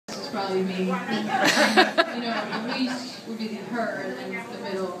probably me. The least would be her, and then the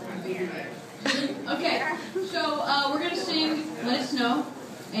middle would be me. Okay, so we're going to sing Let It Snow.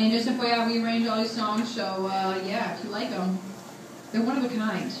 And just FYI, we arrange all these songs, so yeah, if you like them, they're one of a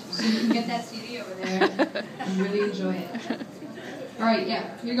kind. So you can get that CD over there and really enjoy it. All right,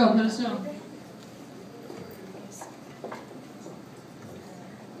 yeah, here you go, Let It Snow.